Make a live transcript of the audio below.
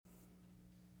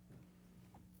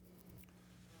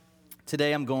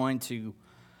Today I want to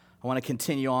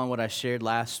continue on what I shared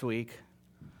last week.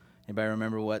 Anybody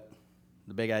remember what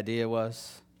the big idea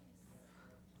was?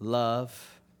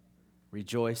 Love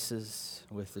rejoices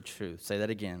with the truth. Say that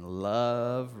again.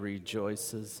 Love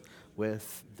rejoices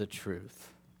with the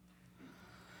truth.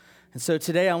 And so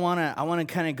today I want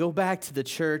to kind of go back to the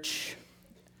church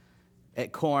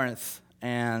at Corinth.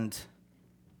 And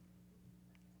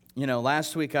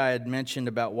last week I had mentioned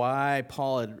about why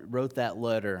Paul had wrote that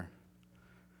letter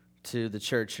to the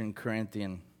church in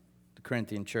the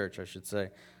Corinthian church, I should say.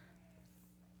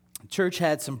 The church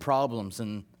had some problems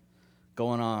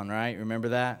going on, right? Remember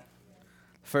that?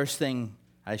 First thing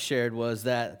I shared was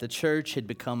that the church had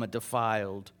become a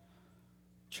defiled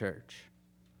church.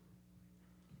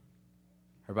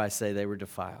 Everybody say they were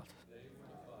defiled.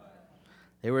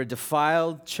 They were a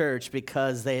defiled church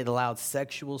because they had allowed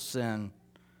sexual sin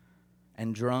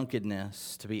and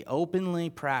drunkenness to be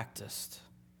openly practiced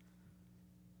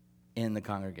in the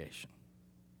congregation.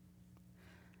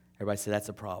 Everybody say that's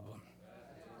a problem.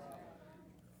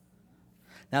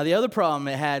 Now, the other problem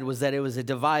it had was that it was a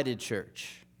divided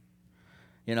church.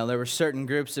 There were certain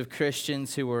groups of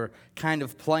Christians who were kind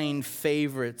of playing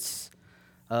favorites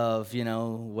of,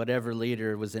 whatever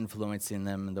leader was influencing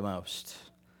them the most.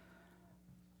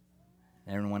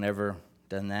 Everyone ever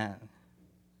done that?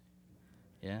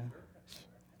 Yeah?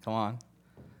 Come on.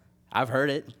 I've heard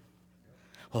it.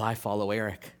 Well, I follow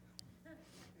Eric.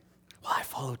 Well, I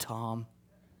follow Tom.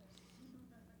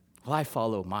 Well, I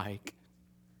follow Mike.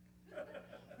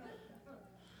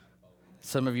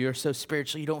 Some of you are so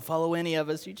spiritual, you don't follow any of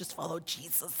us. You just follow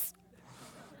Jesus.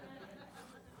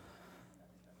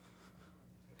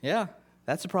 Yeah,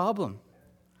 that's a problem.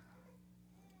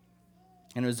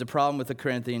 And it was a problem with the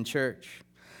Corinthian church.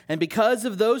 And because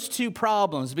of those two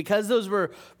problems, because those were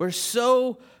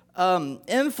so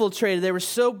infiltrated, they were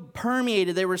so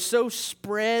permeated, they were so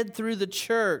spread through the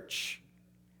church,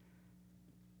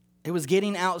 it was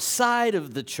getting outside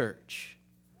of the church.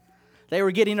 They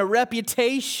were getting a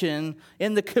reputation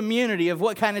in the community of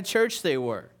what kind of church they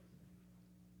were.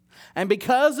 And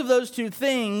because of those two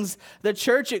things, the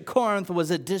church at Corinth was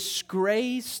a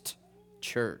disgraced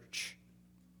church.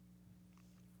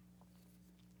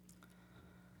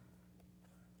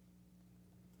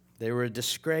 They were a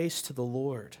disgrace to the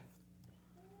Lord.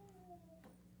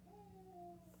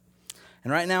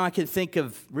 And right now I can think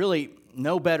of really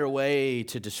no better way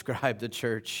to describe the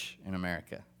church in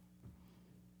America.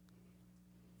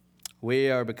 We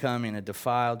are becoming a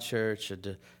defiled church, a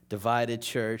divided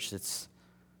church that's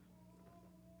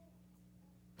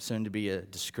soon to be a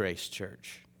disgraced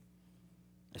church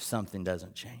if something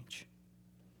doesn't change.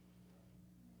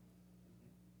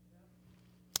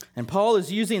 And Paul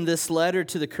is using this letter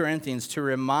to the Corinthians to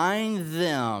remind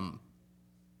them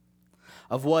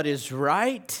of what is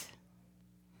right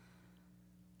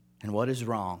and what is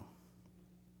wrong.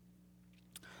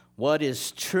 What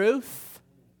is truth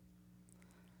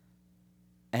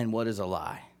and what is a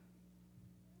lie.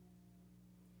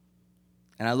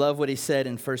 And I love what he said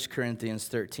in 1 Corinthians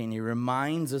 13. He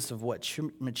reminds us of what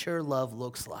mature love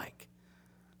looks like.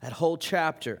 That whole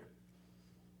chapter.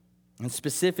 And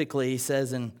specifically, he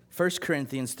says in 1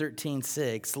 Corinthians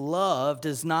 13:6, love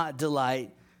does not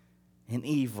delight in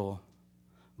evil,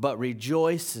 but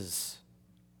rejoices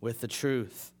with the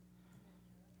truth.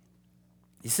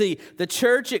 You see, the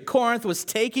church at Corinth was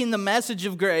taking the message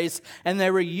of grace and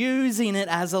they were using it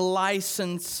as a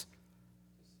license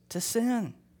to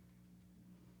sin.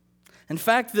 In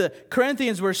fact, the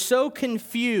Corinthians were so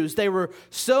confused, they were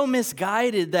so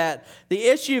misguided that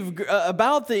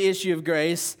about the issue of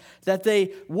grace that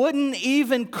they wouldn't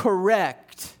even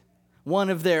correct one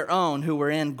of their own who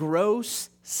were in gross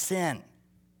sin.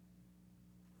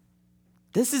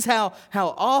 This is how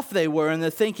off they were in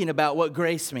the thinking about what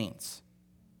grace means.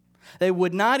 They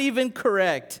would not even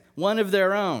correct one of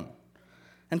their own.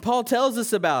 And Paul tells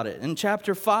us about it in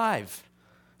chapter 5,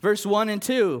 verse 1 and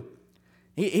 2.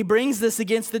 He brings this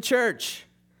against the church.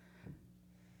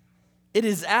 It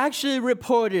is actually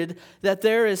reported that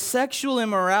there is sexual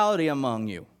immorality among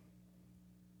you,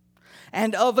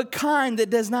 and of a kind that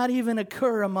does not even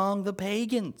occur among the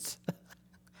pagans.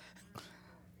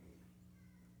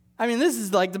 I mean, this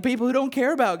is like the people who don't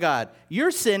care about God. You're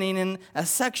sinning in a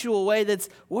sexual way that's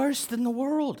worse than the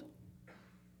world.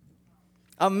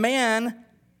 A man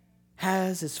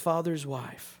has his father's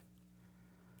wife.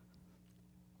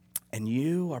 And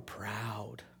you are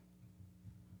proud.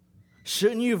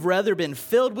 Shouldn't you have rather been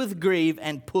filled with grief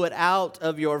and put out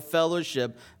of your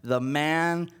fellowship the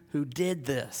man who did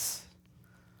this?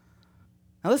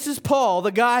 Now this is Paul,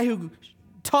 the guy who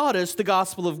taught us the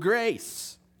gospel of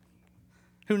grace,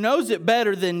 who knows it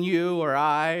better than you or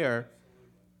I or...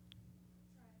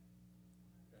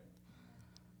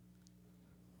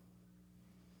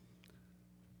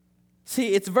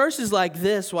 See, it's verses like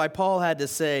this why Paul had to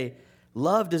say,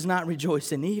 love does not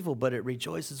rejoice in evil, but it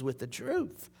rejoices with the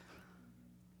truth.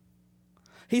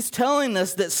 He's telling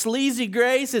us that sleazy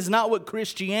grace is not what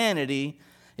Christianity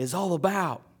is all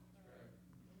about.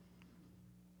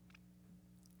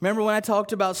 Remember when I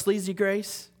talked about sleazy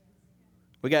grace?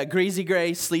 We got greasy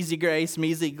grace, sleazy grace,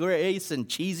 measly grace, and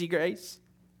cheesy grace,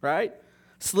 right?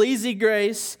 Sleazy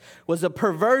grace was a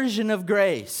perversion of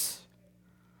grace.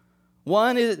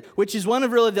 Which is one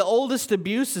of really the oldest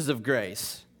abuses of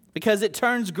grace, because it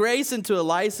turns grace into a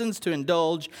license to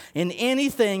indulge in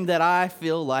anything that I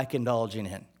feel like indulging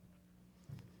in.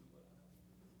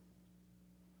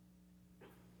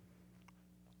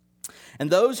 And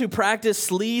those who practice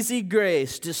sleazy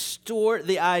grace distort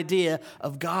the idea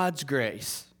of God's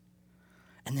grace,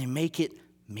 and they make it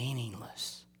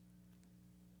meaningless.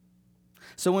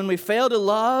 So when we fail to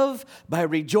love by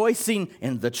rejoicing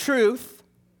in the truth,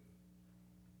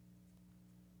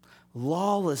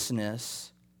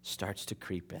 lawlessness starts to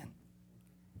creep in,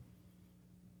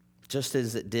 just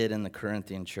as it did in the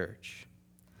Corinthian church.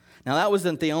 Now, that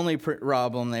wasn't the only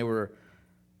problem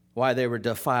why they were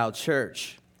defiled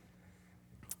church.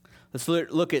 Let's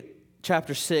look at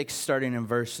chapter 6, starting in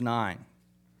verse 9.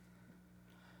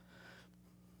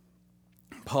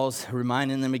 Paul's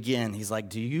reminding them again. He's like,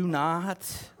 do you not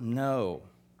know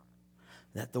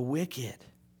that the wicked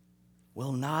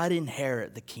will not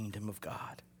inherit the kingdom of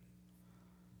God?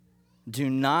 Do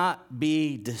not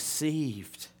be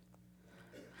deceived.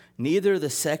 Neither the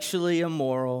sexually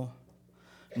immoral,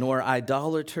 nor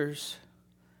idolaters,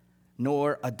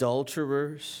 nor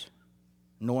adulterers,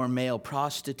 nor male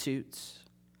prostitutes,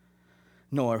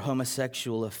 nor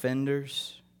homosexual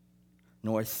offenders,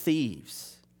 nor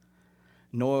thieves,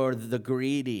 nor the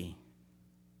greedy,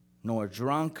 nor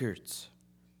drunkards,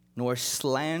 nor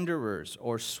slanderers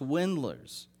or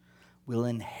swindlers will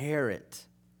inherit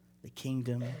the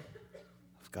kingdom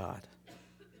of God.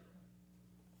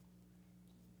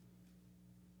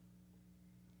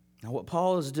 Now, what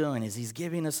Paul is doing is he's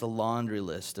giving us a laundry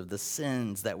list of the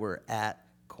sins that were at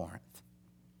Corinth.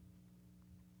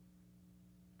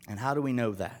 And how do we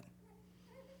know that?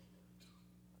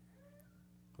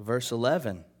 Verse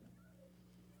 11,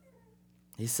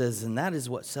 he says, and that is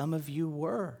what some of you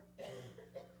were.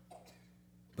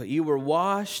 But you were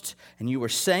washed and you were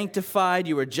sanctified,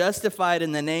 you were justified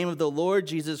in the name of the Lord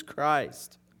Jesus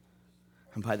Christ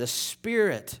and by the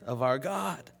Spirit of our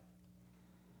God.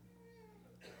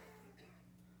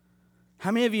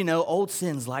 How many of you know old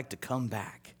sins like to come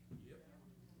back?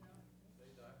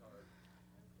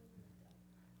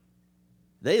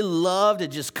 They love to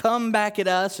just come back at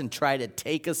us and try to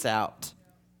take us out.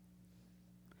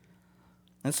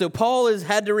 And so Paul has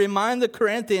had to remind the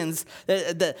Corinthians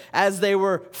that as they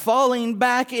were falling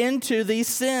back into these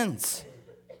sins,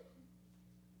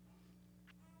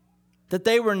 that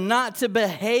they were not to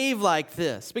behave like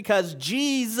this because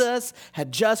Jesus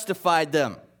had justified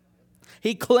them.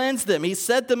 He cleansed them. He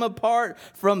set them apart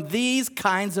from these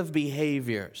kinds of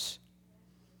behaviors.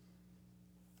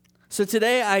 So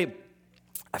today I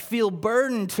feel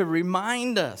burdened to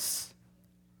remind us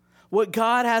what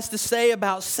God has to say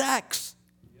about sex.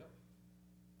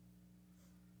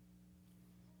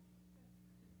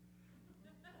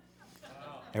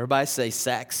 Everybody say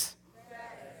sex.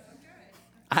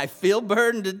 I feel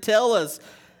burdened to tell us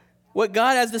what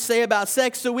God has to say about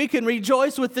sex so we can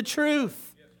rejoice with the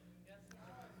truth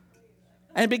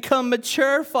and become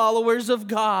mature followers of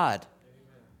God.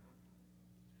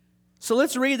 So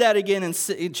let's read that again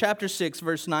in chapter 6,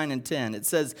 verse 9 and 10. It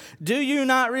says, do you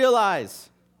not realize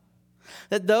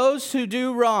that those who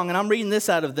do wrong, and I'm reading this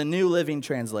out of the New Living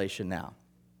Translation now.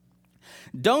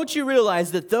 Don't you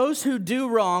realize that those who do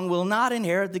wrong will not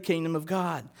inherit the kingdom of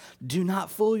God? Do not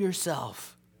fool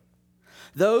yourself.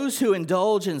 Those who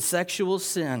indulge in sexual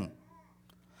sin,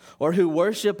 or who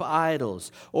worship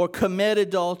idols, or commit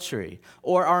adultery,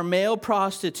 or are male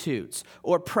prostitutes,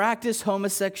 or practice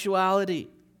homosexuality,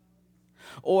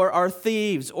 or are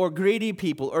thieves, or greedy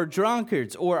people, or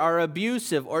drunkards, or are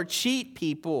abusive, or cheat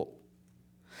people,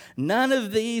 none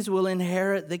of these will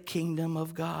inherit the kingdom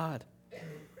of God.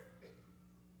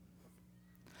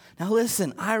 Now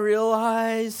listen, I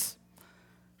realize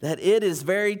that it is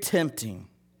very tempting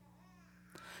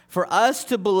for us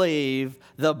to believe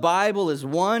the Bible is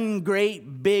one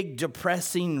great big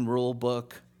depressing rule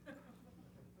book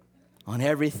on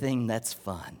everything that's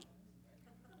fun.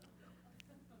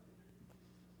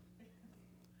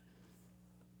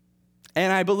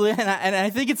 And I believe, and I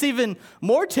think it's even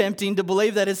more tempting to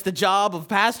believe that it's the job of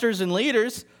pastors and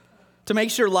leaders to make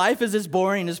sure life is as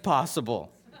boring as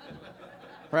possible.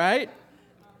 Right?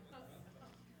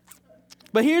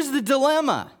 But here's the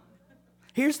dilemma.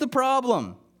 Here's the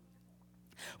problem.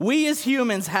 We as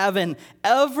humans have an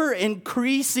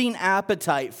ever-increasing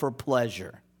appetite for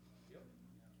pleasure.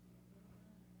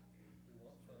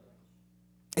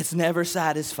 It's never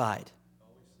satisfied.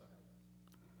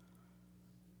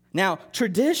 Now,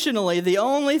 traditionally, the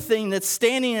only thing that's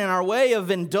standing in our way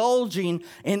of indulging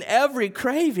in every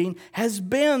craving has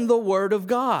been the Word of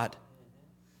God.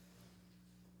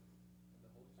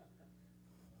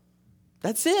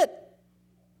 That's it.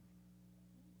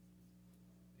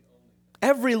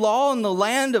 Every law in the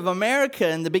land of America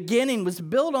in the beginning was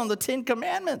built on the 10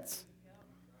 Commandments.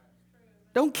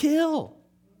 Don't kill.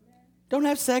 Don't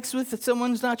have sex with someone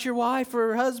who's not your wife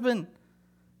or husband.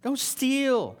 Don't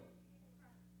steal.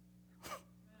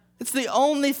 It's the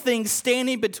only thing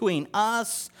standing between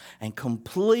us and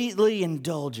completely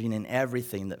indulging in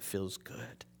everything that feels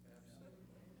good.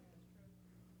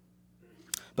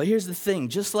 But here's the thing,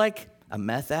 just like a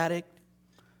meth addict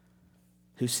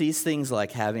who sees things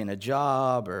like having a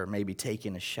job or maybe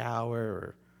taking a shower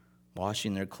or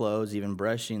washing their clothes, even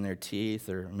brushing their teeth,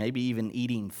 or maybe even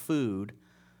eating food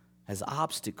as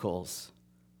obstacles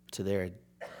to their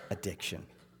addiction.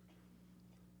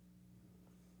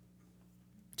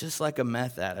 Just like a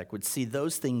meth addict would see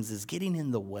those things as getting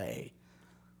in the way,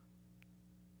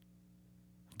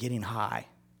 getting high,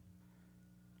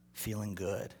 feeling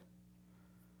good.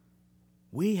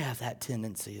 We have that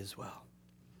tendency as well.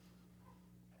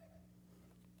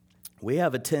 We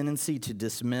have a tendency to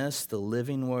dismiss the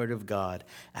living Word of God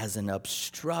as an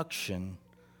obstruction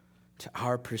to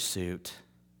our pursuit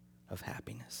of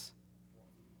happiness.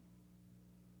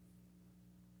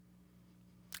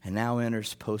 And now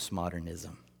enters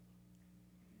postmodernism.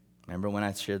 Remember when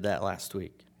I shared that last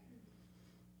week?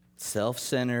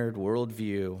 Self-centered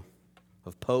worldview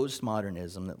of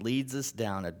postmodernism that leads us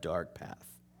down a dark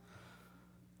path.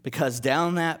 Because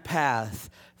down that path,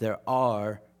 there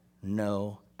are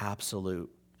no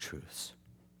absolute truths.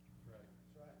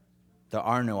 There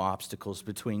are no obstacles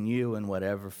between you and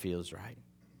whatever feels right.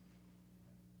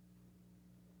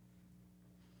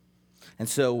 And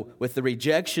so, with the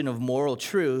rejection of moral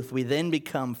truth, we then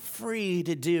become free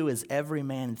to do as every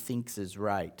man thinks is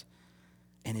right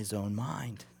in his own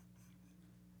mind.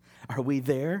 Are we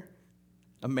there,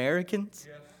 Americans?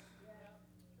 Yes.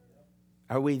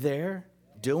 Are we there,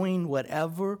 doing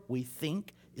whatever we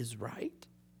think is right?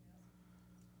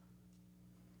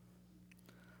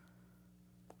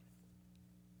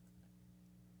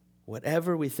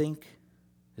 Whatever we think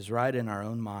is right in our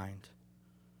own mind.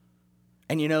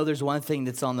 And you know, there's one thing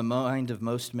that's on the mind of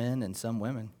most men and some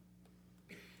women.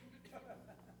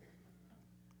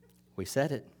 We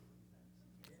said it.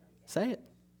 Say it.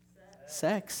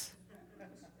 Sex.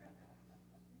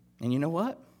 And you know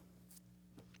what?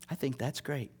 I think that's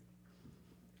great.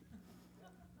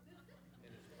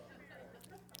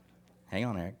 Hang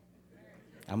on, Eric.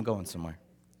 I'm going somewhere.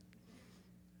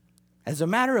 As a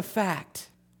matter of fact,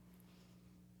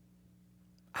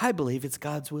 I believe it's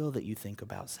God's will that you think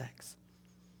about sex.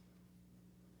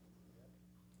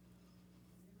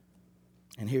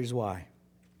 And here's why.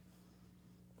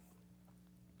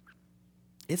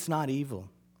 It's not evil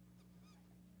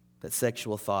that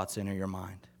sexual thoughts enter your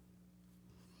mind.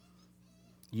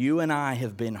 You and I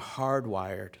have been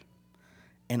hardwired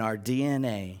in our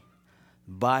DNA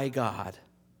by God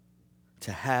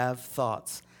to have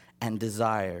thoughts and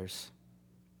desires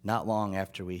not long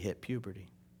after we hit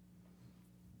puberty.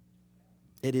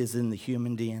 It is in the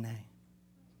human DNA.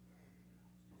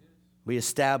 We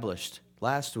established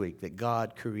last week that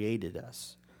God created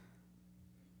us.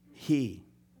 He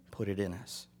put it in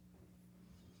us.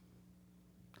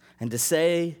 And to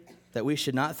say that we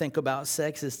should not think about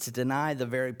sex is to deny the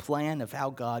very plan of how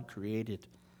God created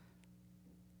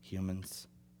humans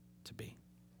to be.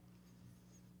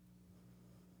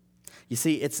 You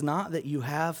see, it's not that you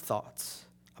have thoughts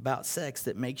about sex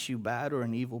that makes you bad or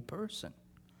an evil person.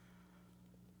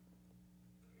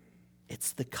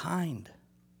 It's the kind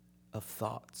of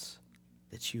thoughts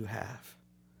that you have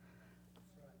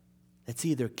that's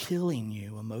either killing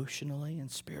you emotionally and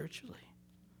spiritually,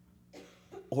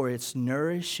 or it's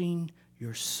nourishing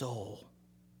your soul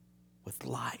with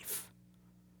life.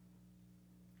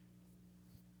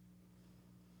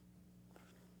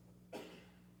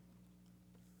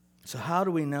 So how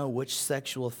do we know which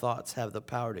sexual thoughts have the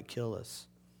power to kill us?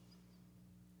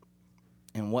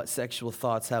 And what sexual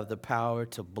thoughts have the power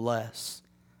to bless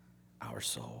our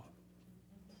soul?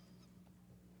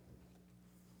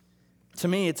 To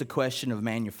me, it's a question of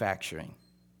manufacturing.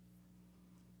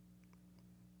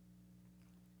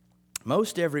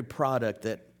 Most every product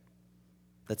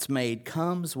that's made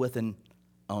comes with an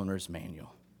owner's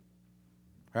manual,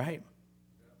 right?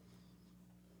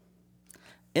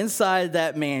 Inside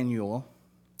that manual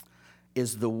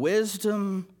is the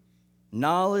wisdom,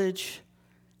 knowledge,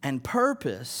 and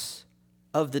purpose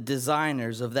of the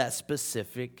designers of that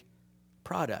specific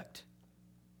product.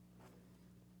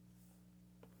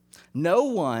 No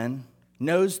one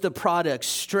knows the product's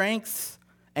strengths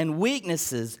and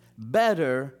weaknesses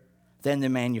better than the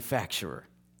manufacturer.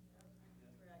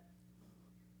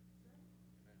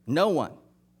 No one.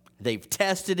 They've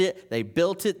tested it, they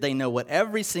built it, they know what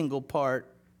every single part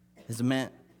is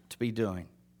meant to be doing.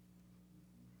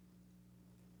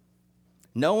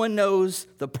 No one knows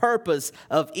the purpose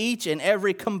of each and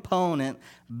every component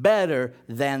better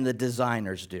than the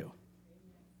designers do.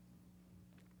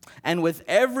 And with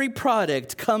every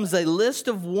product comes a list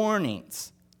of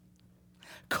warnings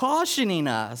cautioning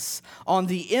us on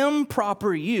the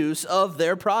improper use of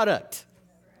their product.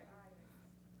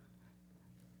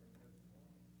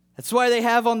 That's why they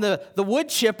have on the wood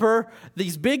chipper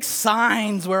these big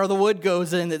signs where the wood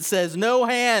goes in that says, no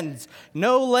hands,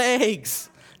 no legs,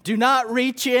 do not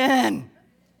reach in.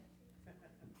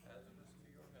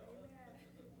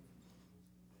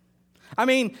 I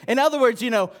mean, in other words,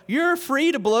 you're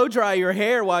free to blow dry your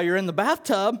hair while you're in the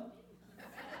bathtub.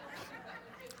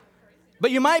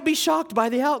 But you might be shocked by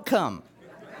the outcome.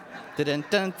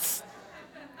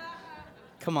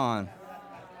 Come on.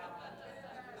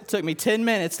 It took me 10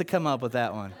 minutes to come up with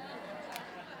that one.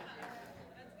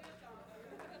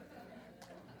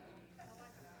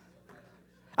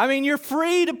 I mean, you're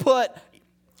free to put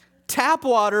tap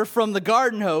water from the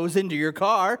garden hose into your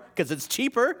car because it's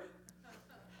cheaper.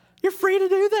 You're free to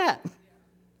do that.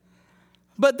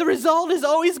 But the result is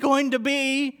always going to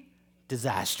be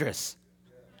disastrous.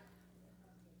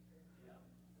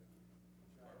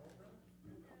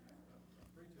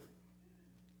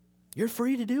 You're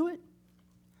free to do it.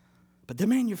 But the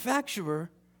manufacturer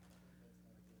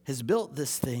has built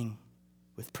this thing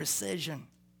with precision.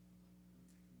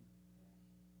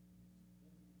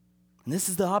 And this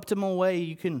is the optimal way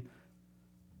you can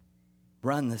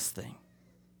run this thing.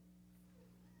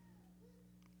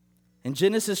 In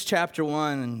Genesis chapter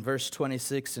 1 and verse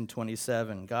 26 and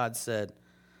 27, God said,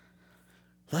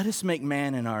 "Let us make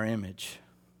man in our image,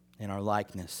 in our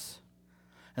likeness,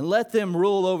 and let them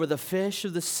rule over the fish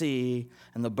of the sea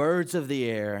and the birds of the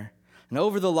air, and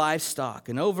over the livestock,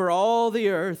 and over all the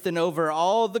earth, and over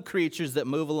all the creatures that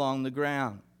move along the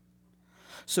ground."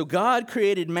 So God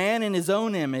created man in his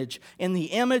own image. In the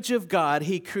image of God,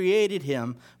 he created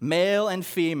him. Male and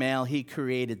female, he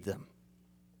created them.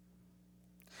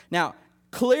 Now,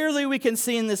 clearly we can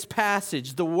see in this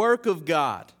passage the work of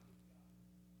God.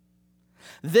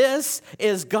 This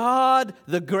is God,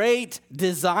 the great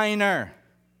designer,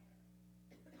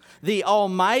 the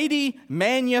almighty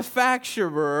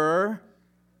manufacturer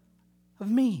of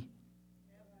me,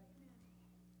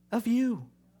 of you.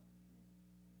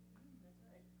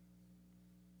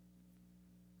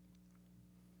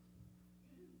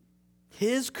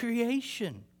 His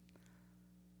creation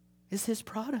is his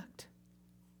product.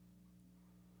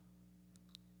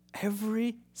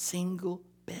 Every single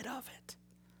bit of it.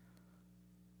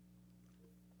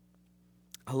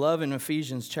 I love in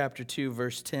Ephesians chapter 2,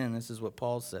 verse 10, this is what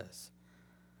Paul says.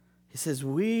 He says,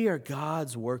 "We are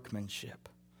God's workmanship,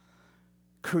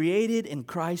 created in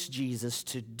Christ Jesus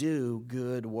to do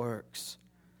good works,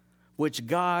 which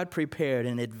God prepared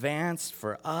in advance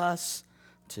for us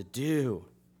to do."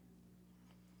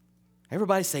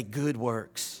 Everybody say good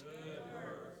works. Good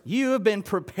works. You have been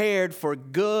prepared for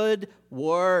good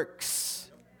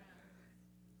works.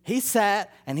 He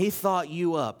sat and he thought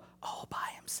you up all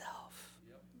by himself.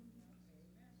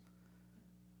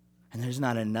 And there's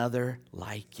not another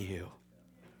like you.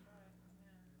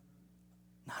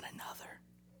 Not another.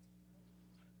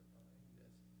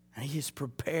 And he has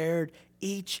prepared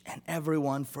each and every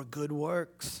one for good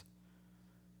works.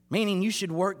 Meaning you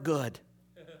should work good.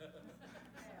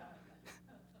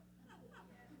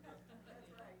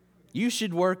 You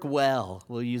should work well.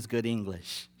 We'll use good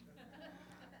English.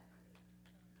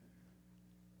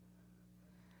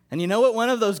 And you know what one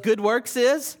of those good works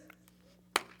is?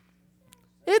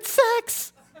 It's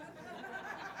sex.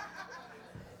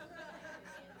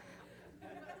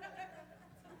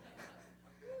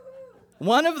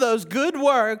 One of those good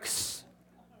works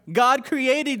God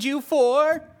created you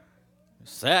for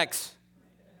sex.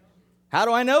 How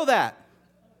do I know that?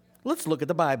 Let's look at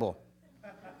the Bible.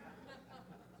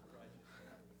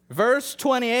 Verse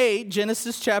 28,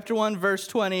 Genesis chapter 1, verse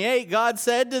 28, God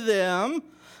said to them,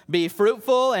 be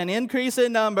fruitful and increase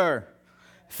in number.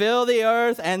 Fill the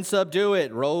earth and subdue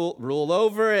it. Rule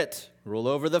over it. Rule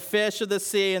over the fish of the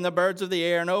sea and the birds of the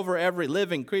air and over every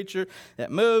living creature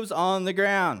that moves on the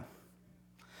ground.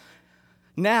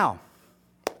 Now,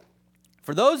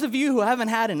 for those of you who haven't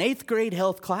had an 8th grade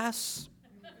health class,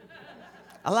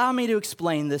 allow me to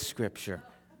explain this scripture.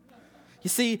 You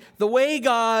see, the way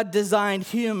God designed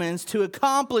humans to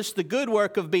accomplish the good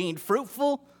work of being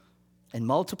fruitful and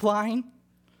multiplying,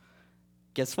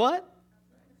 guess what?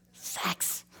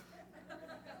 Sex.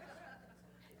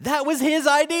 That was his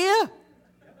idea.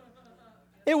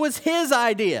 It was his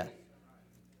idea.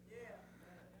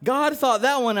 God thought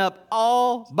that one up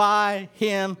all by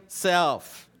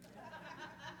himself.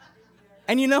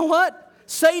 And you know what?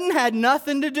 Satan had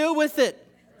nothing to do with it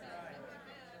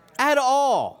at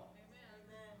all.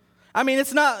 I mean,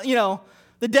 it's not,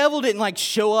 the devil didn't like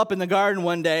show up in the garden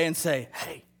one day and say,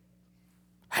 hey,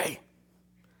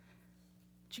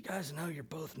 did you guys know you're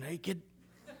both naked?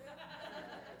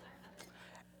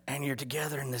 And you're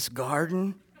together in this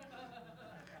garden?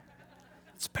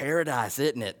 It's paradise,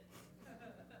 isn't it?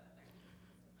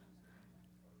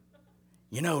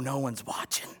 No one's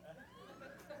watching.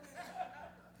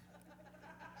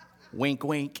 Wink,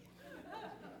 wink.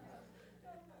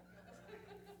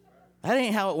 That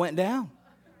ain't how it went down.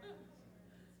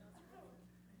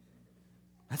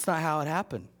 That's not how it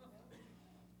happened.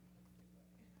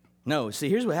 No, see,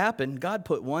 here's what happened. God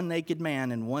put one naked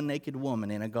man and one naked woman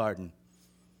in a garden.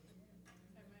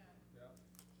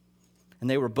 And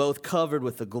they were both covered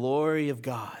with the glory of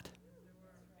God.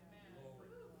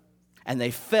 And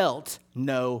they felt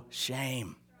no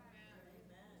shame.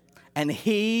 And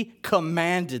he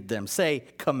commanded them. Say,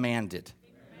 commanded.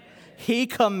 He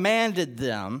commanded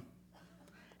them,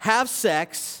 have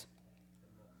sex,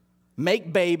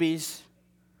 make babies,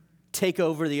 take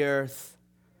over the earth.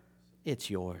 It's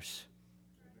yours.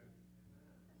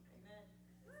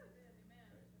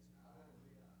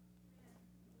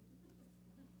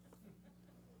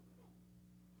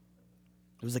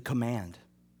 It was a command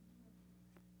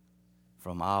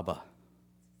from Abba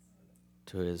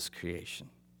to his creation.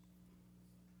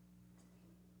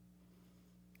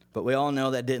 But we all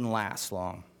know that didn't last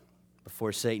long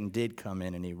before Satan did come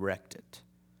in and he wrecked it.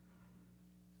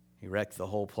 He wrecked the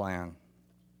whole plan.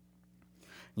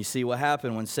 You see what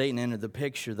happened when Satan entered the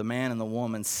picture, the man and the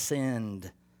woman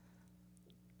sinned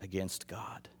against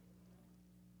God.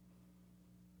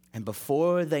 And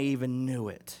before they even knew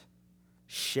it,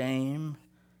 shame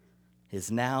is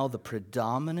now the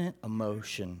predominant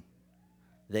emotion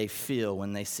they feel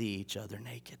when they see each other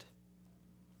naked.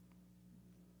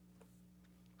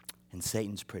 And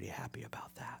Satan's pretty happy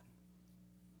about that.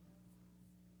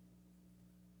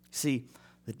 See,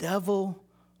 the devil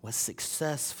was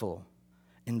successful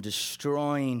in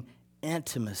destroying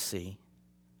intimacy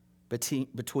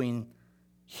between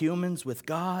humans with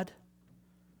God,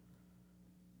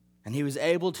 and he was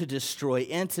able to destroy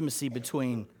intimacy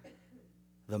between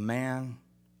the man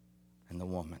and the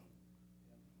woman.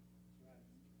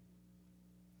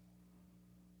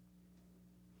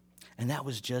 And that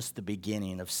was just the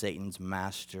beginning of Satan's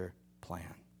master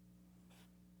plan.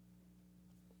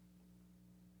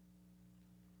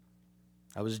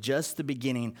 That was just the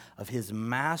beginning of his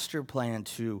master plan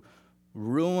to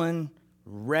ruin,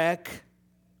 wreck,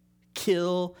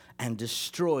 kill, and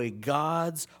destroy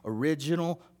God's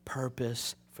original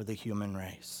purpose for the human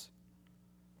race.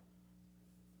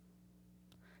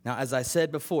 Now, as I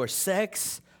said before,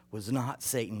 sex was not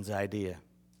Satan's idea.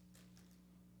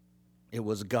 It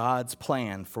was God's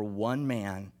plan for one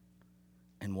man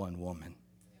and one woman.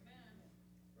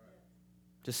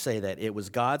 Just say that. It was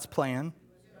God's plan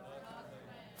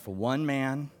for one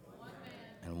man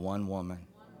and one woman.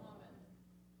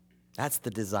 That's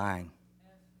the design.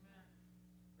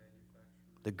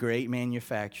 The great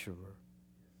manufacturer.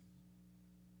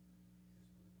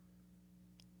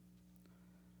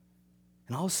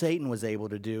 And all Satan was able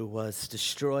to do was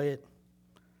destroy it,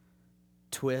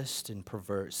 twist, and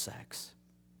pervert sex.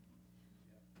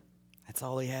 That's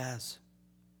all he has.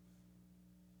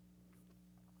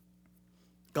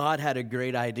 God had a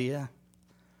great idea,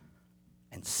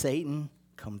 and Satan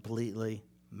completely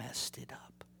messed it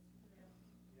up.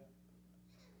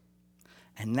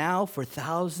 And now, for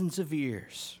thousands of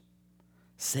years,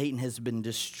 Satan has been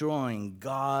destroying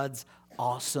God's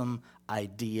awesome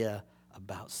idea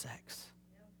about sex.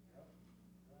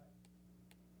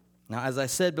 Now, as I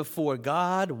said before,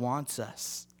 God wants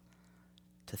us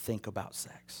to think about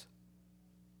sex.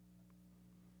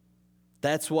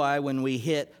 That's why when we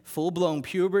hit full-blown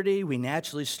puberty, we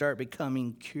naturally start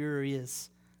becoming curious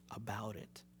about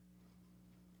it.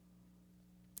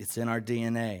 It's in our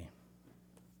DNA.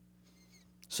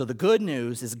 So the good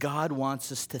news is God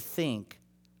wants us to think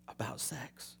about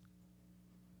sex.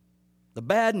 The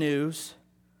bad news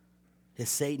is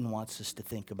Satan wants us to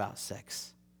think about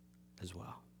sex as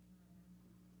well.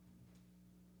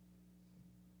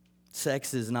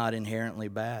 Sex is not inherently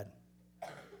bad.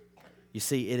 You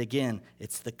see,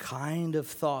 it's the kind of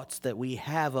thoughts that we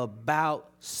have about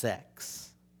sex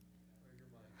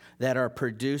that are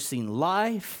producing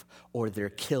life or they're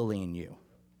killing you.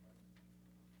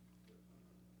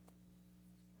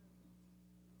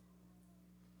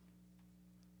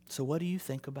 So what do you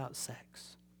think about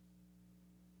sex?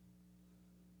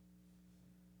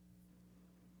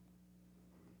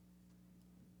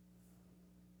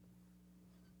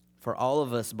 For all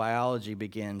of us, biology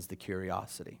begins the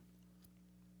curiosity.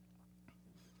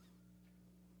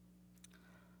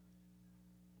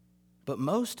 But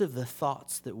most of the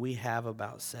thoughts that we have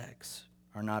about sex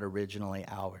are not originally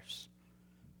ours.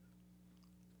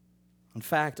 In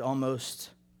fact,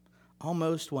 almost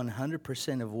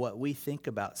 100% of what we think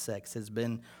about sex has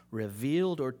been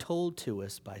revealed or told to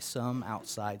us by some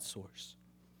outside source.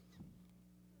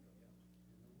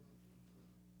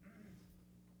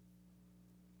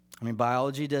 I mean,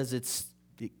 biology does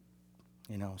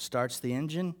starts the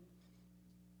engine,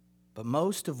 but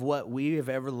most of what we have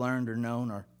ever learned or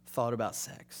known or thought about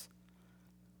sex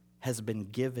has been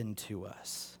given to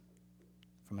us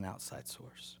from an outside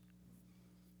source.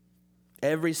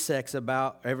 Every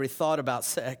thought about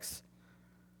sex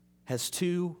has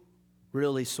two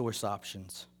really source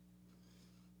options.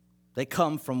 They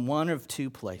come from one of two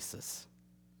places.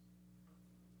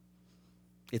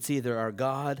 It's either our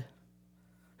God,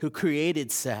 who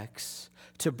created sex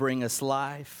to bring us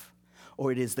life,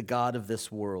 or it is the God of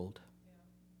this world,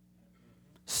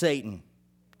 Satan,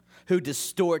 who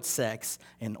distorts sex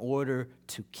in order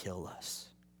to kill us.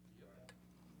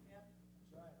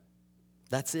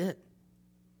 That's it.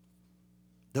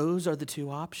 Those are the two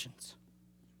options.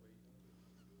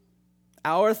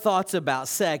 Our thoughts about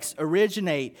sex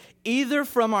originate either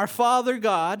from our Father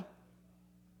God,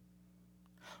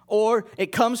 or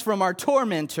it comes from our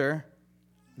tormentor,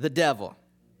 the devil.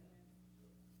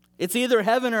 It's either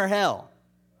heaven or hell.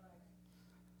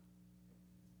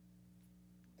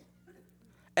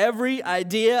 Every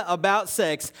idea about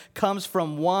sex comes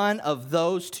from one of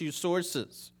those two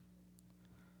sources.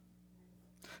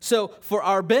 So, for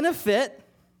our benefit,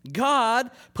 God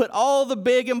put all the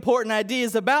big important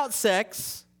ideas about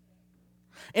sex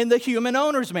in the Human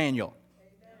Owner's Manual.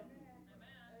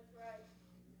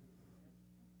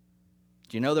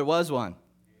 Do you know there was one?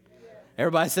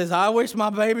 Everybody says, I wish my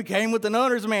baby came with an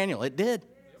owner's manual. It did.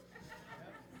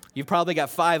 You've probably got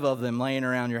 5 of them laying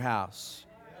around your house.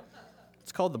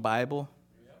 It's called the Bible.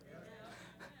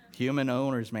 Human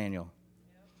Owner's Manual.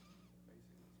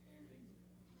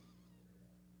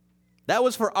 That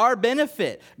was for our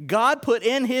benefit. God put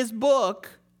in His book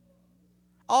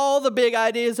all the big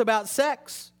ideas about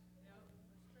sex.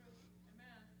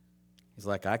 He's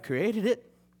like, I created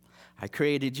it. I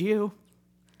created you.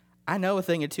 I know a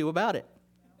thing or two about it.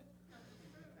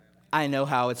 I know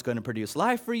how it's going to produce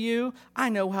life for you. I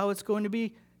know how it's going to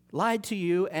be lied to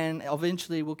you and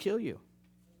eventually will kill you.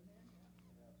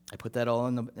 I put that all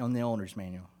on the owner's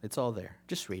manual. It's all there.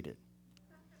 Just read it.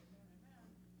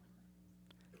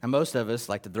 And most of us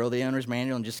like to throw the owner's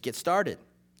manual and just get started.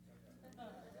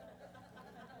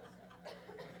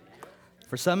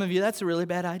 For some of you, that's a really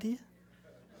bad idea.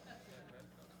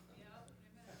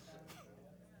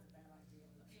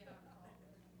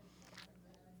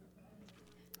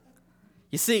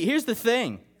 You see, here's the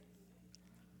thing.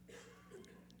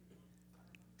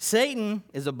 Satan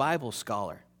is a Bible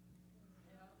scholar.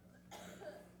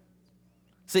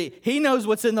 See, he knows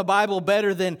what's in the Bible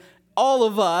better than all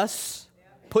of us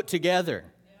put together.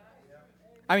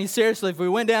 I mean, seriously, if we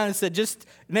went down and said, just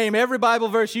name every Bible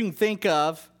verse you can think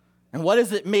of, and what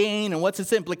does it mean, and what's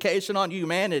its implication on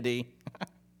humanity,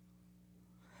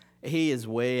 he is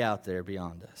way out there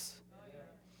beyond us.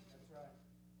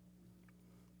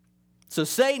 So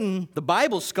Satan, the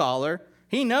Bible scholar,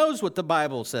 he knows what the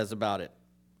Bible says about it.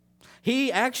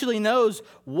 He actually knows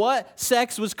what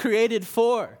sex was created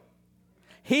for.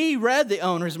 He read the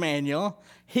owner's manual.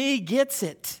 He gets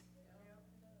it.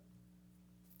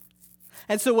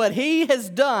 And so what he has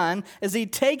done is he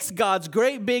takes God's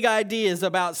great big ideas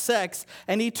about sex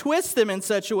and he twists them in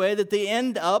such a way that they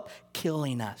end up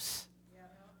killing us.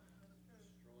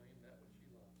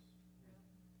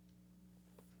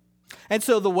 And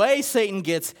so the way Satan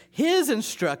gets his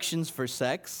instructions for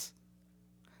sex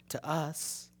to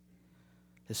us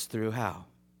is through how?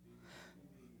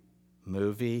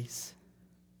 Movies,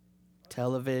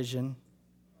 television,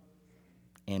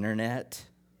 internet,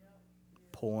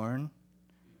 porn,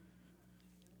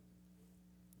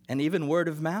 and even word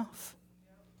of mouth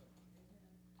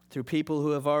through people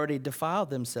who have already defiled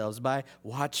themselves by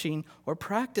watching or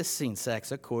practicing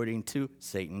sex according to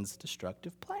Satan's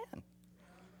destructive plan.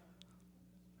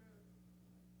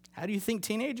 How do you think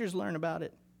teenagers learn about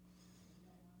it?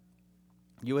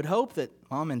 You would hope that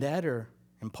mom and dad are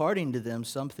imparting to them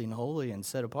something holy and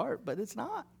set apart, but it's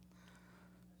not.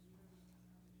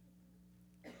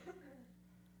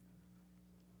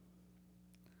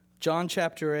 John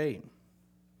chapter 8,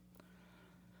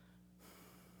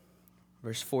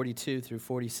 verse 42 through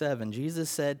 47, Jesus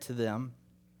said to them,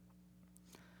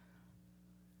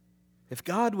 "If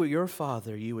God were your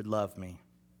Father, you would love me.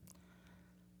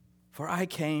 For I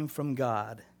came from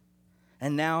God,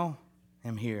 and now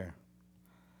am here.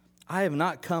 I have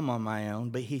not come on my own,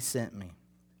 but He sent me.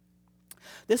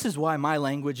 This is why my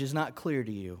language is not clear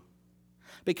to you,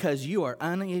 because you are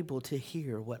unable to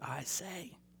hear what I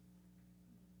say.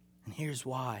 And here's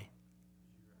why.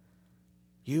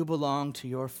 You belong to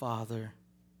your father,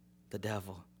 the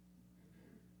devil,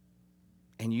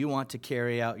 and you want to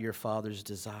carry out your father's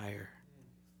desire.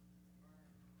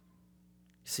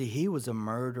 See, he was a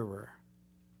murderer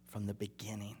from the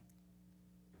beginning,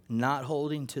 not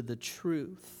holding to the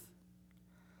truth,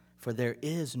 for there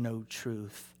is no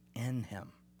truth in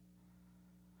him.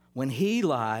 When he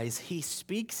lies, he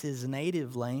speaks his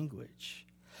native language,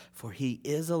 for he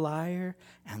is a liar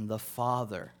and the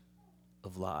father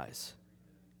of lies.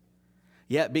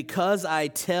 Yet because I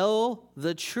tell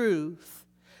the truth,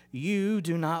 you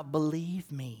do not believe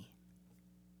me.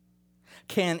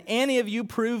 Can any of you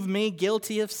prove me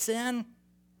guilty of sin?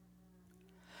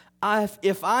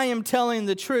 If I am telling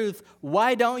the truth,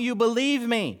 why don't you believe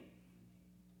me?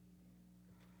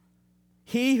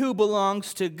 He who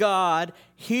belongs to God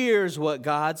hears what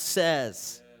God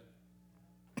says.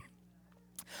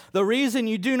 The reason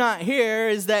you do not hear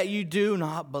is that you do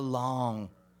not belong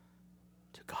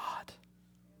to God.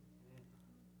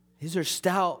 These are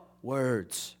stout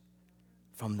words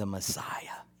from the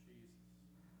Messiah,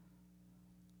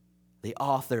 the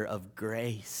author of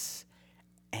grace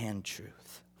and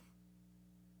truth.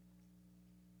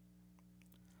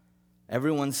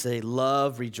 Everyone say,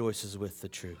 love rejoices with the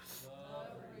truth.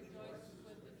 Love rejoices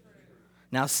with the truth.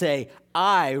 Now say,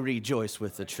 I rejoice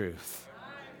with the truth. I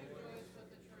rejoice with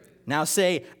the truth. Now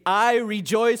say, I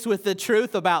rejoice with the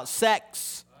truth about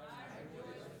sex. I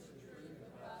rejoice with the truth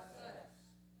about sex.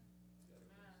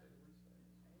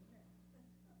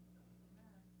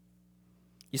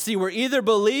 You see, we're either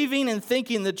believing and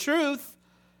thinking the truth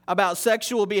about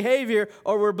sexual behavior,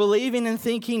 or we're believing and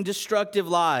thinking destructive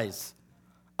lies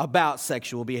about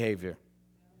sexual behavior.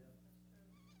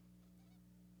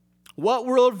 What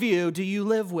worldview do you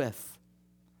live with?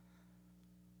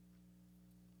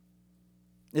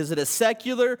 Is it a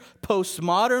secular,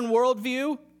 postmodern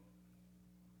worldview?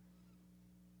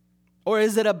 Or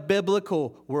is it a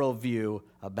biblical worldview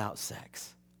about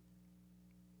sex?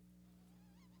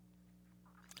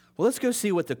 Well, let's go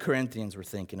see what the Corinthians were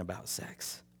thinking about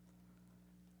sex.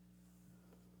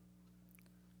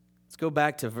 Let's go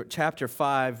back to chapter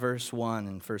 5, verse 1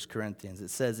 in 1 Corinthians. It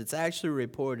says, it's actually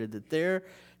reported that there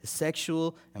is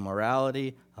sexual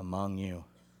immorality among you,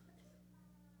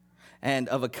 and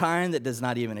of a kind that does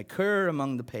not even occur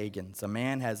among the pagans. A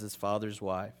man has his father's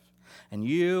wife, and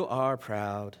you are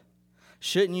proud.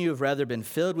 Shouldn't you have rather been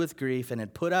filled with grief and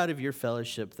had put out of your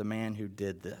fellowship the man who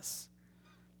did this?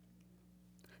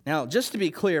 Now, just to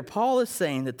be clear, Paul is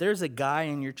saying that there's a guy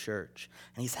in your church,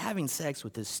 and he's having sex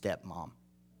with his stepmom.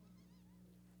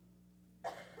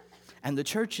 And the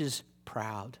church is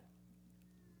proud.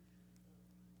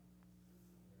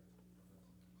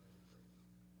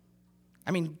 I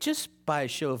mean, just by a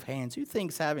show of hands, who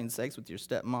thinks having sex with your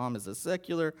stepmom is a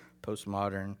secular,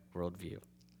 postmodern worldview?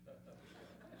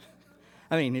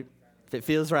 I mean, if it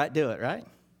feels right, do it, right?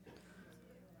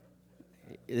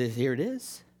 Here it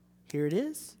is. Here it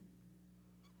is.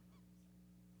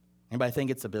 Anybody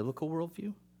think it's a biblical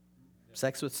worldview?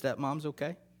 Sex with stepmom's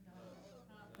okay?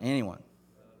 Anyone?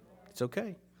 It's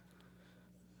okay.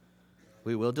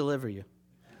 We will deliver you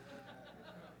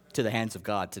to the hands of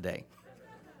God today.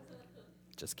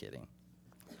 Just kidding.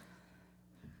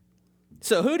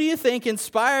 So who do you think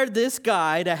inspired this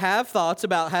guy to have thoughts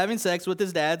about having sex with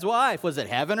his dad's wife? Was it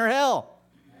heaven or hell?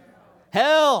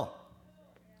 Hell.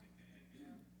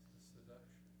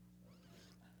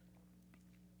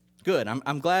 Good.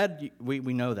 I'm glad we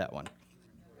know that one.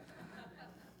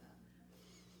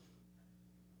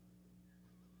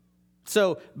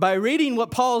 So by reading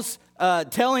what Paul's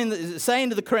saying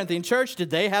to the Corinthian church, did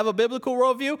they have a biblical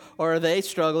worldview, or are they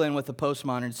struggling with a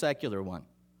postmodern secular one?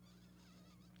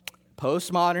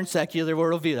 Postmodern secular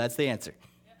worldview, that's the answer.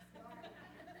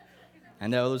 I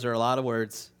know those are a lot of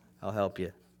words. I'll help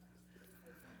you.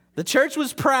 The church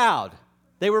was proud.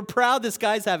 They were proud this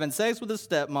guy's having sex with his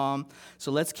stepmom.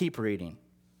 So let's keep reading.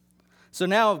 So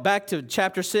now back to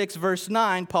chapter 6, verse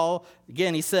 9, Paul,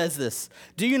 again, he says this.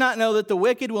 Do you not know that the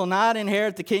wicked will not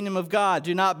inherit the kingdom of God?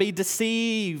 Do not be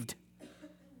deceived.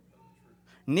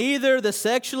 Neither the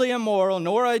sexually immoral,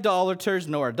 nor idolaters,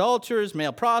 nor adulterers,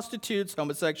 male prostitutes,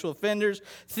 homosexual offenders,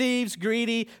 thieves,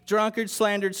 greedy, drunkards,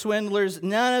 slanderers, swindlers,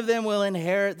 none of them will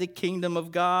inherit the kingdom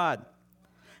of God.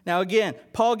 Now again,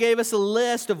 Paul gave us a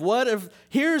list of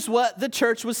here's what the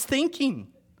church was thinking.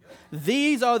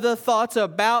 These are the thoughts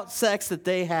about sex that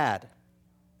they had.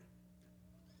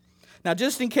 Now,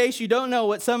 just in case you don't know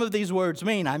what some of these words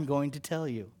mean, I'm going to tell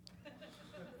you.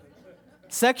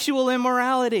 Sexual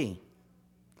immorality.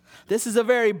 This is a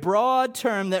very broad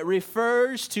term that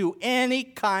refers to any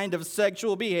kind of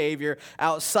sexual behavior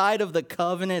outside of the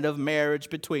covenant of marriage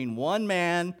between one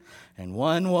man and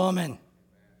one woman.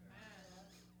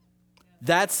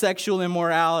 That's sexual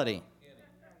immorality.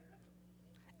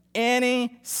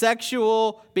 Any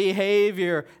sexual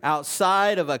behavior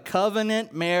outside of a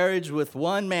covenant marriage with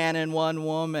one man and one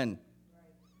woman.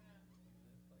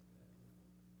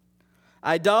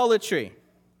 Idolatry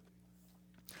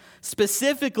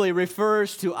specifically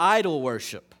refers to idol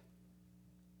worship.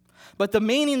 But the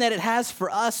meaning that it has for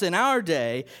us in our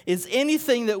day is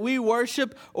anything that we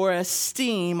worship or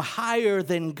esteem higher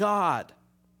than God,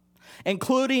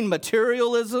 including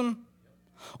materialism,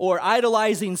 or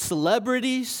idolizing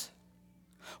celebrities,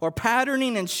 or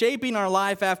patterning and shaping our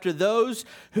life after those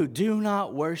who do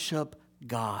not worship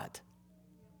God.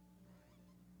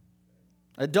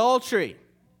 Adultery.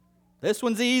 This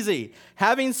one's easy.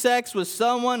 Having sex with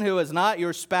someone who is not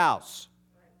your spouse.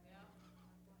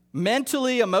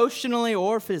 Mentally, emotionally,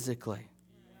 or physically.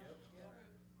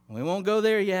 We won't go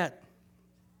there yet.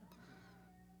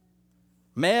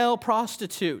 Male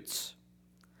prostitutes.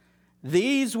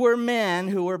 These were men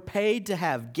who were paid to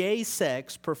have gay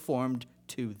sex performed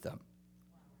to them.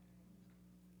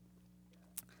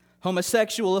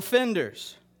 Homosexual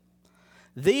offenders.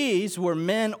 These were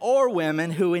men or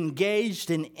women who engaged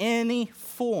in any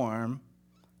form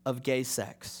of gay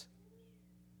sex.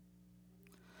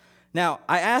 Now,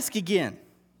 I ask again,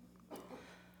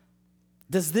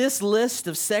 does this list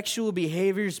of sexual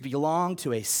behaviors belong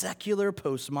to a secular,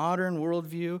 postmodern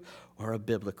worldview or a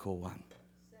biblical one?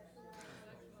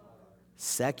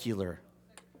 Secular.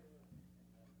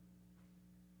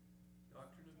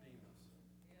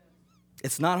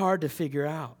 It's not hard to figure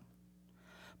out.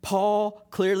 Paul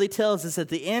clearly tells us at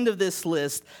the end of this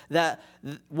list that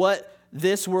what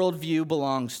this worldview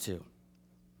belongs to.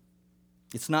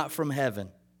 It's not from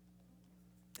heaven.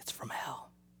 It's from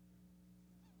hell.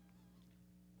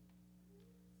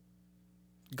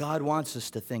 God wants us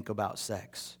to think about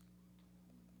sex.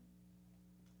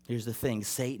 Here's the thing,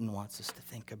 Satan wants us to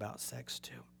think about sex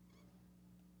too.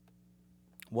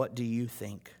 What do you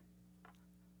think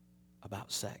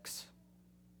about sex?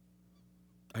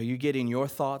 Are you getting your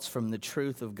thoughts from the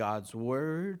truth of God's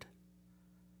word?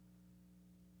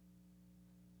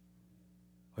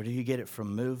 Or do you get it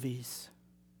from movies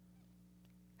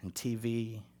and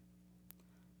TV,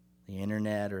 the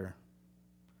internet, or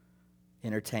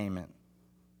entertainment?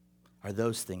 Are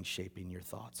those things shaping your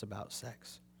thoughts about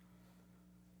sex?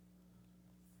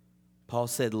 Paul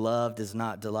said, love does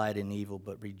not delight in evil,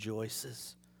 but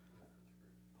rejoices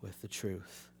with the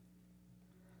truth.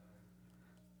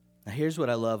 Now, here's what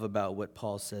I love about what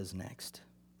Paul says next.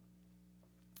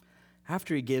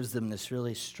 After he gives them this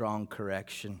really strong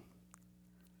correction,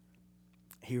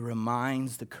 he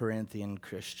reminds the Corinthian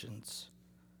Christians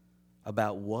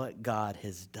about what God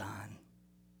has done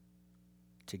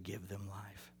to give them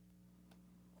life.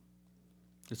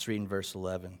 Let's read in verse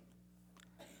 11.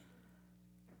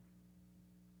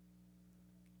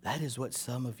 That is what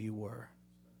some of you were.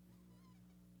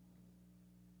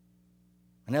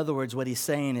 In other words, what he's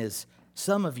saying is,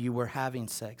 some of you were having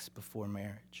sex before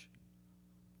marriage.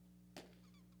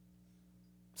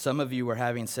 Some of you were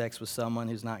having sex with someone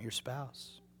who's not your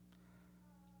spouse.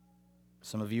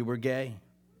 Some of you were gay.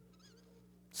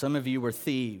 Some of you were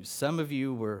thieves. Some of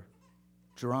you were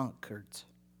drunkards.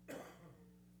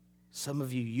 Some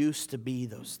of you used to be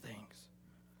those things.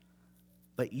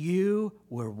 But you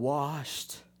were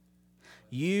washed.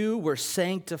 You were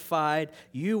sanctified.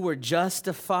 You were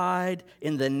justified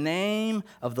in the name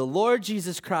of the Lord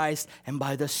Jesus Christ and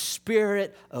by the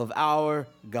Spirit of our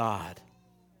God.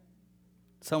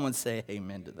 Someone say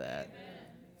amen to that.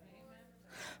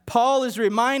 Paul is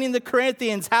reminding the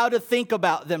Corinthians how to think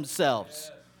about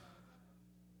themselves.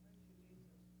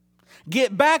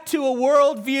 Get back to a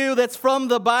worldview that's from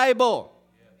the Bible.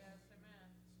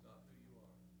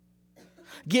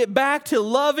 Get back to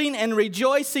loving and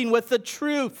rejoicing with the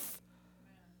truth.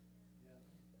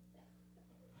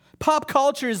 Pop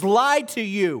culture has lied to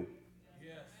you.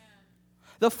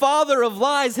 The father of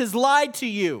lies has lied to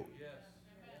you.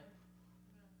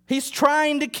 He's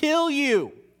trying to kill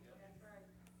you.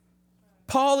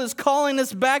 Paul is calling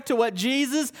us back to what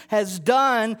Jesus has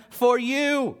done for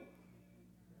you,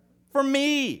 for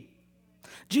me.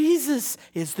 Jesus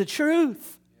is the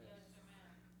truth.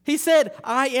 He said,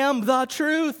 I am the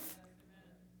truth.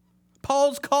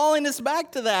 Paul's calling us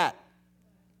back to that.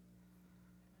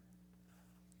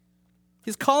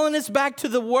 He's calling us back to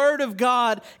the Word of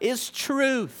God is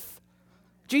truth.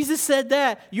 Jesus said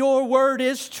that. Your word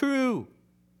is true.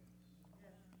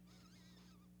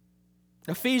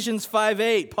 Ephesians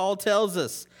 5:8, Paul tells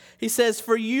us, he says,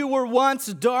 for you were once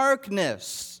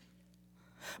darkness,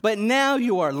 but now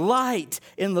you are light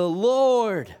in the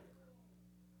Lord.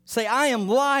 Say, I am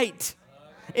light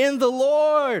in the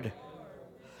Lord.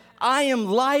 I am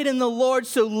light in the Lord,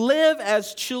 so live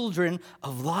as children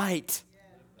of light.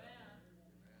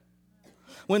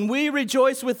 When we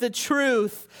rejoice with the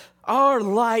truth, our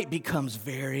light becomes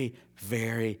very,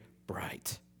 very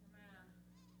bright.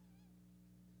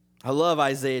 I love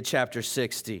Isaiah chapter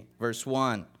 60, verse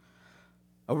 1.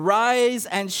 Arise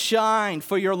and shine,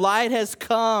 for your light has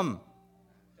come,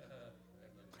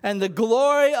 and the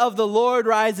glory of the Lord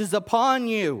rises upon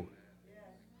you.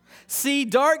 See,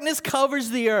 darkness covers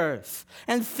the earth,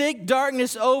 and thick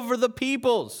darkness over the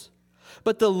peoples.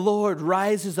 But the Lord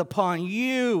rises upon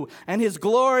you, and his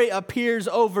glory appears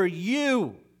over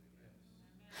you.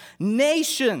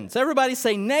 Nations, everybody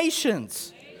say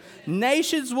nations.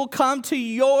 Nations will come to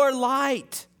your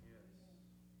light,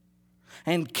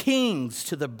 and kings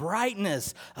to the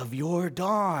brightness of your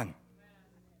dawn.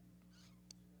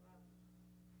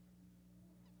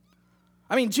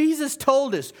 I mean, Jesus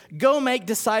told us, go make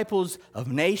disciples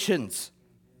of nations.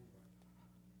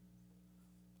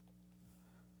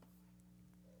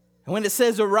 And when it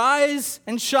says arise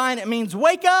and shine, it means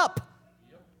wake up.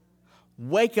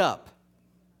 Wake up.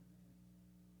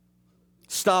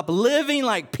 Stop living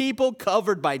like people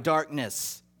covered by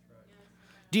darkness.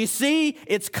 Do you see?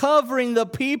 It's covering the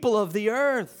people of the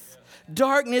earth.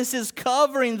 Darkness is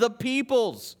covering the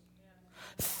peoples.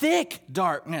 Thick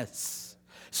darkness.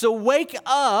 So wake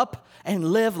up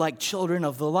and live like children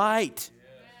of the light.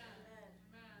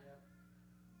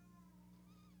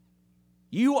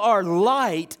 You are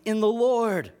light in the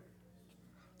Lord.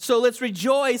 So let's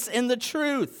rejoice in the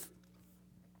truth.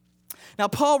 Now,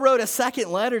 Paul wrote a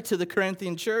second letter to the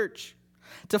Corinthian church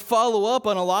to follow up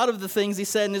on a lot of the things he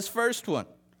said in his first one.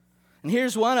 And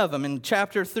here's one of them in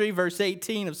chapter 3, verse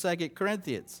 18 of 2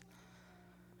 Corinthians.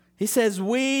 He says,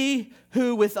 we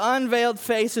who with unveiled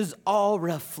faces all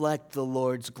reflect the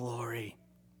Lord's glory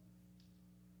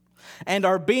and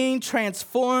are being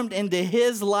transformed into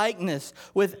his likeness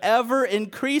with ever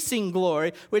increasing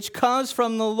glory, which comes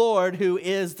from the Lord who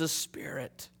is the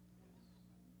Spirit.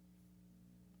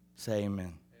 Say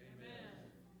amen. Amen.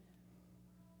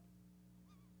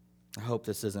 I hope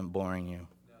this isn't boring you.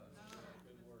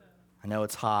 I know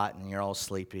it's hot and you're all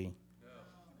sleepy.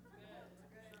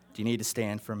 Do you need to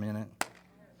stand for a minute?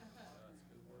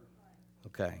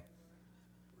 Okay.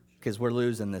 Because we're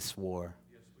losing this war.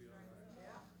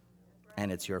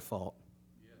 And it's your fault.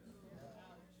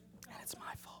 And it's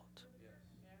my fault.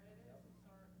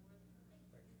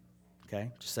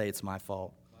 Okay? Just say it's my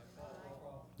fault.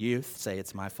 Youth, say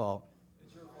it's my fault.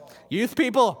 Youth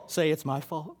people, say it's my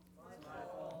fault.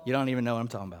 You don't even know what I'm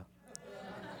talking about.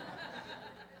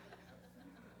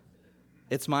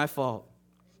 It's my fault.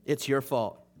 It's your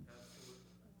fault.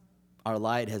 Our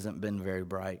light hasn't been very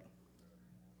bright.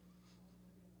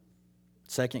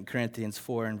 2 Corinthians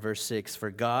 4 and verse 6,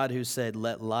 for God who said,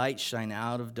 let light shine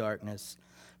out of darkness,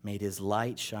 made his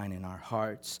light shine in our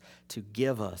hearts to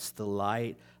give us the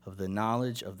light of the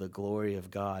knowledge of the glory of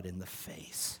God in the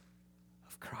face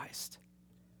of Christ.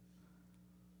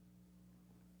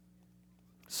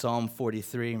 Psalm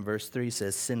 43 and verse 3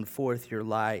 says, send forth your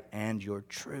light and your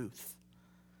truth.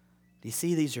 Do you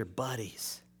see these are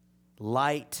buddies?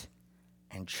 Light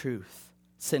and truth.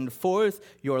 Send forth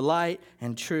your light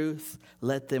and truth.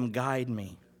 Let them guide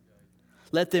me.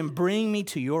 Let them bring me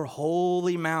to your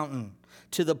holy mountain,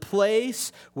 to the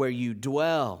place where you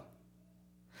dwell.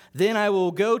 Then I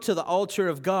will go to the altar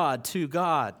of God, to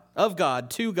God,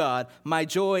 my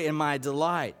joy and my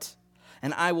delight.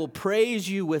 And I will praise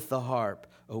you with the harp.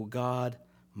 O God,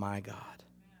 my God.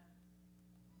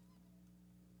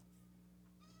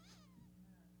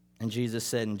 And Jesus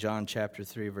said in John chapter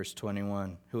 3, verse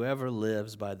 21, whoever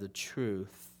lives by the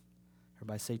truth,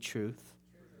 everybody say truth,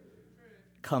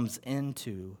 comes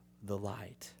into the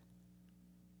light,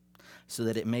 so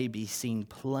that it may be seen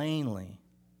plainly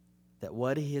that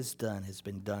what he has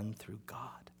been done through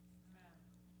God.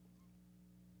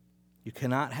 You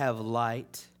cannot have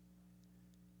light,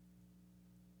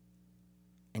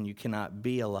 and you cannot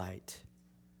be a light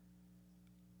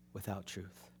without truth.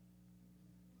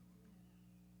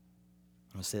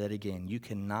 I'm going to say that again. You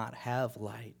cannot have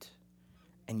light,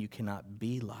 and you cannot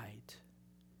be light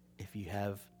if you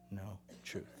have no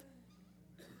truth.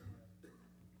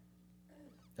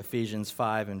 Ephesians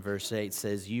 5 and verse 8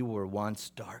 says, you were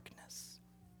once darkness,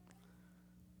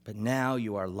 but now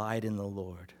you are light in the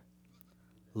Lord.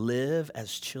 Live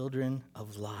as children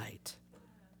of light.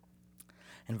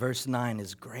 And verse 9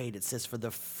 is great. It says, for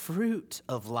the fruit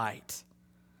of light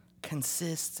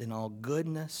consists in all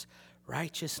goodness,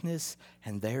 righteousness,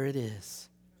 and there it is,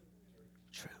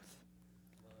 truth.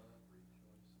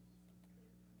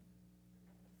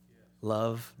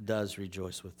 Love does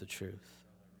rejoice with the truth.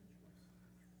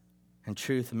 And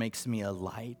truth makes me a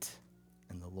light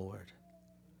in the Lord.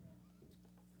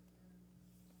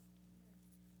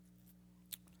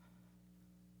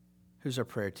 Who's our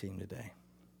prayer team today?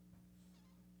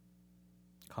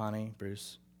 Connie,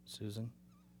 Bruce, Susan?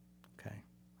 Okay.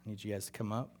 I need you guys to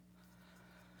come up.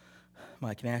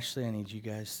 Mike and Ashley, I need you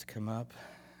guys to come up.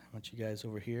 I want you guys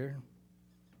over here.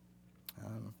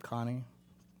 Connie,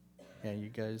 yeah, you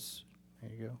guys,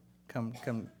 there you go. Come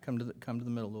to the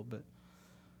middle a little bit.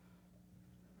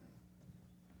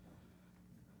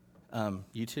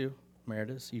 You two,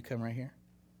 Meredith, you come right here.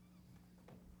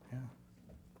 Yeah.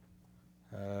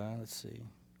 Let's see.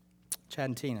 Chad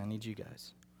and Tina, I need you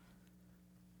guys.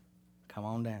 Come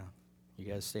on down. You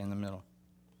guys stay in the middle.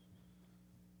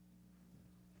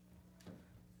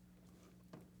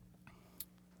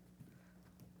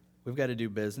 We've got to do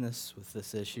business with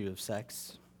this issue of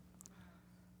sex.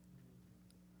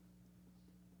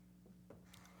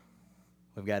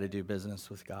 We've got to do business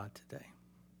with God today.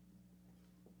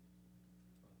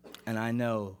 And I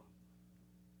know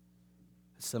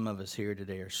some of us here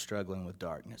today are struggling with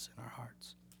darkness in our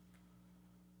hearts.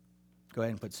 Go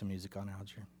ahead and put some music on,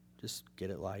 Alger. Just get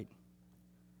it light.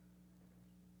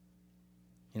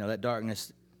 You know, that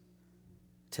darkness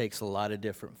takes a lot of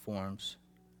different forms.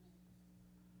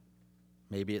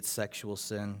 Maybe it's sexual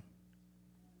sin.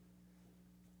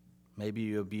 Maybe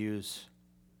you abuse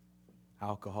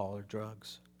alcohol or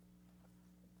drugs.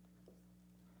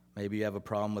 Maybe you have a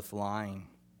problem with lying.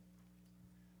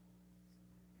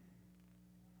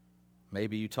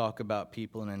 Maybe you talk about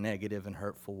people in a negative and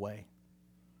hurtful way.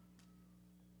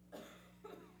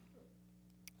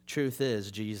 Truth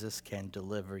is, Jesus can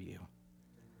deliver you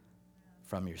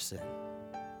from your sin.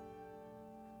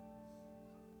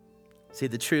 See,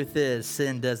 the truth is,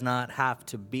 sin does not have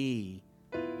to be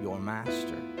your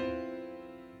master.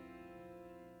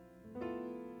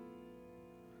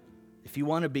 If you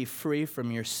want to be free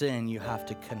from your sin, you have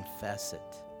to confess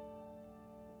it.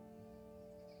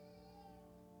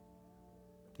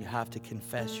 You have to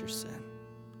confess your sin.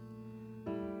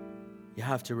 You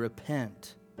have to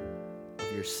repent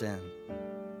of your sin.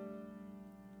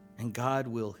 And God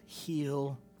will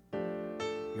heal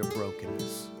your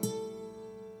brokenness.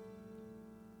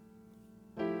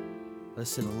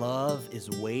 Listen, love is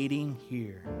waiting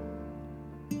here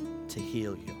to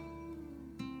heal you.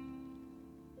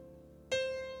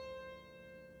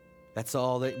 That's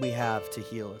all that we have to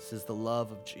heal us, is the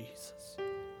love of Jesus.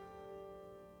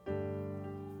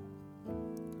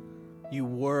 You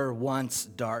were once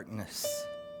darkness,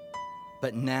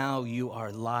 but now you are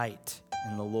light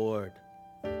in the Lord.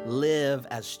 Live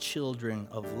as children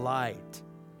of light.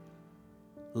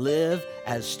 Live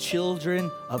as children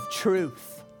of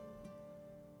truth.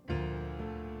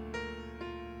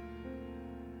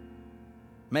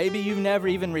 Maybe you've never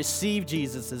even received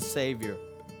Jesus as Savior.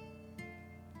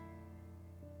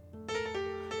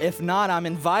 If not, I'm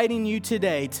inviting you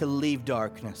today to leave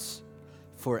darkness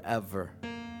forever.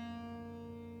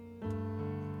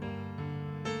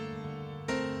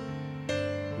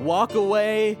 Walk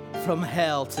away from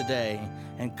hell today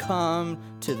and come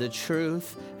to the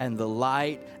truth and the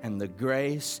light and the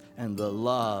grace and the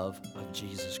love of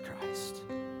Jesus Christ.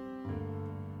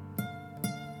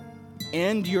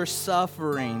 End your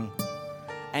suffering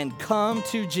and come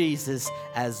to Jesus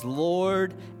as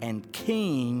Lord and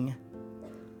King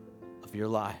of your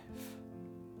life.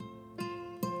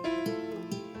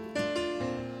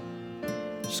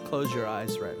 Just close your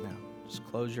eyes right now. Just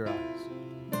close your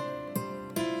eyes.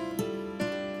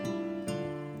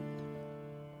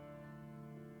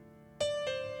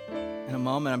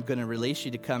 moment, I'm going to release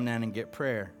you to come down and get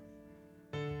prayer.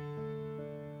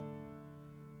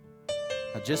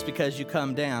 Now, just because you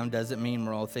come down doesn't mean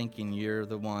we're all thinking you're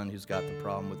the one who's got the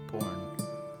problem with porn.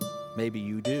 Maybe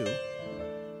you do.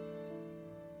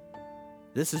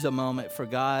 This is a moment for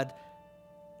God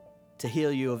to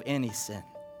heal you of any sin.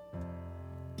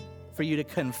 For you to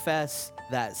confess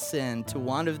that sin to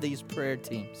one of these prayer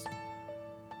teams.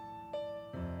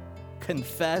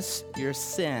 Confess your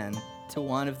sin to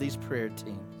one of these prayer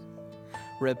teams.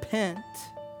 Repent,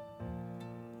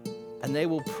 and they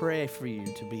will pray for you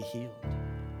to be healed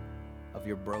of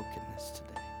your brokenness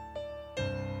today.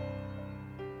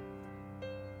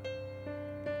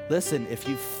 Listen, if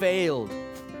you failed,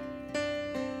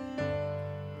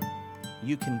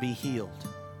 you can be healed.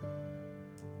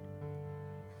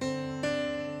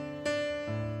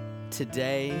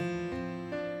 Today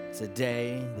is a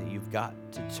day that you've got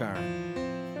to turn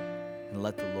and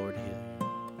let the Lord heal you.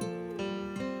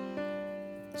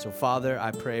 So, Father,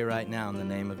 I pray right now in the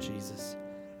name of Jesus.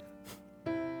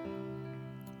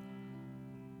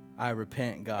 I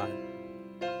repent, God,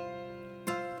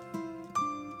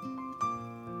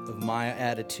 of my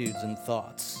attitudes and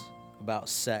thoughts about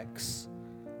sex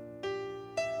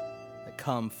that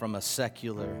come from a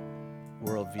secular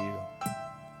worldview.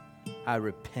 I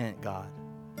repent, God.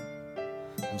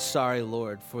 I'm sorry,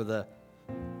 Lord, for the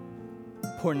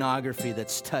pornography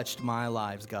that's touched my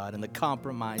lives, God, and the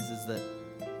compromises that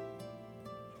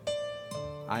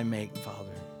I make,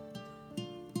 Father.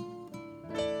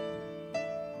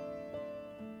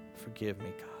 Forgive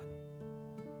me, God.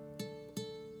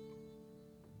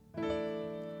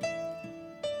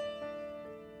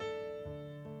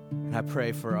 And I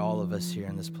pray for all of us here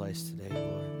in this place today,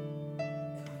 Lord.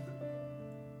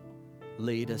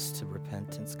 Lead us to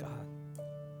repentance, God.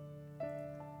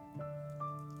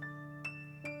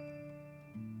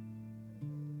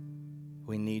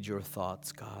 We need your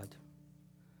thoughts, God,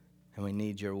 and we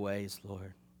need your ways,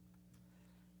 Lord.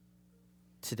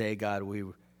 Today, God, we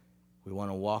want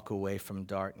to walk away from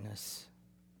darkness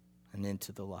and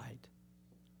into the light.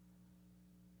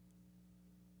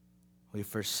 We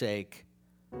forsake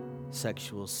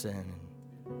sexual sin,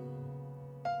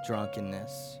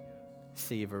 drunkenness,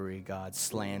 thievery, God,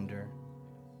 slander.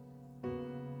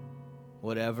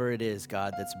 Whatever it is,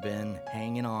 God, that's been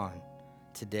hanging on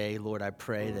today, Lord, I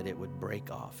pray that it would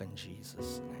break off in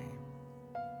Jesus' name.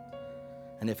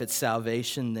 And if it's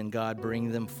salvation, then God,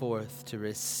 bring them forth to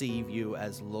receive you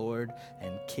as Lord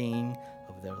and King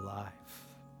of their life.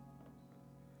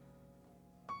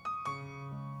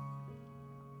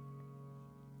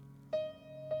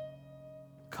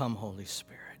 Come, Holy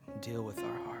Spirit, deal with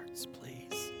our hearts,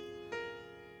 please.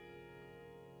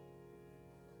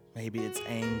 Maybe it's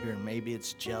anger, maybe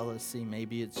it's jealousy,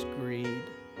 maybe it's greed,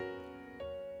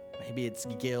 maybe it's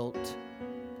guilt.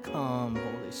 Come,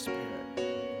 Holy Spirit,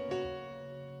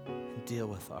 and deal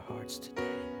with our hearts today.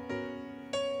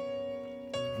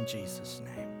 In Jesus'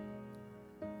 name.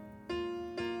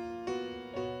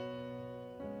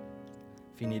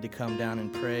 If you need to come down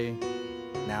and pray,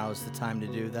 now is the time to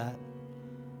do that.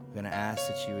 I'm going to ask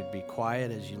that you would be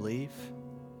quiet as you leave.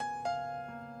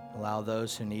 Allow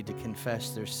those who need to confess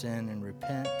their sin and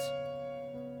repent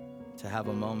to have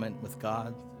a moment with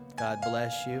God. God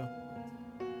bless you.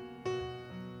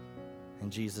 In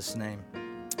Jesus' name,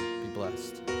 be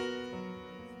blessed.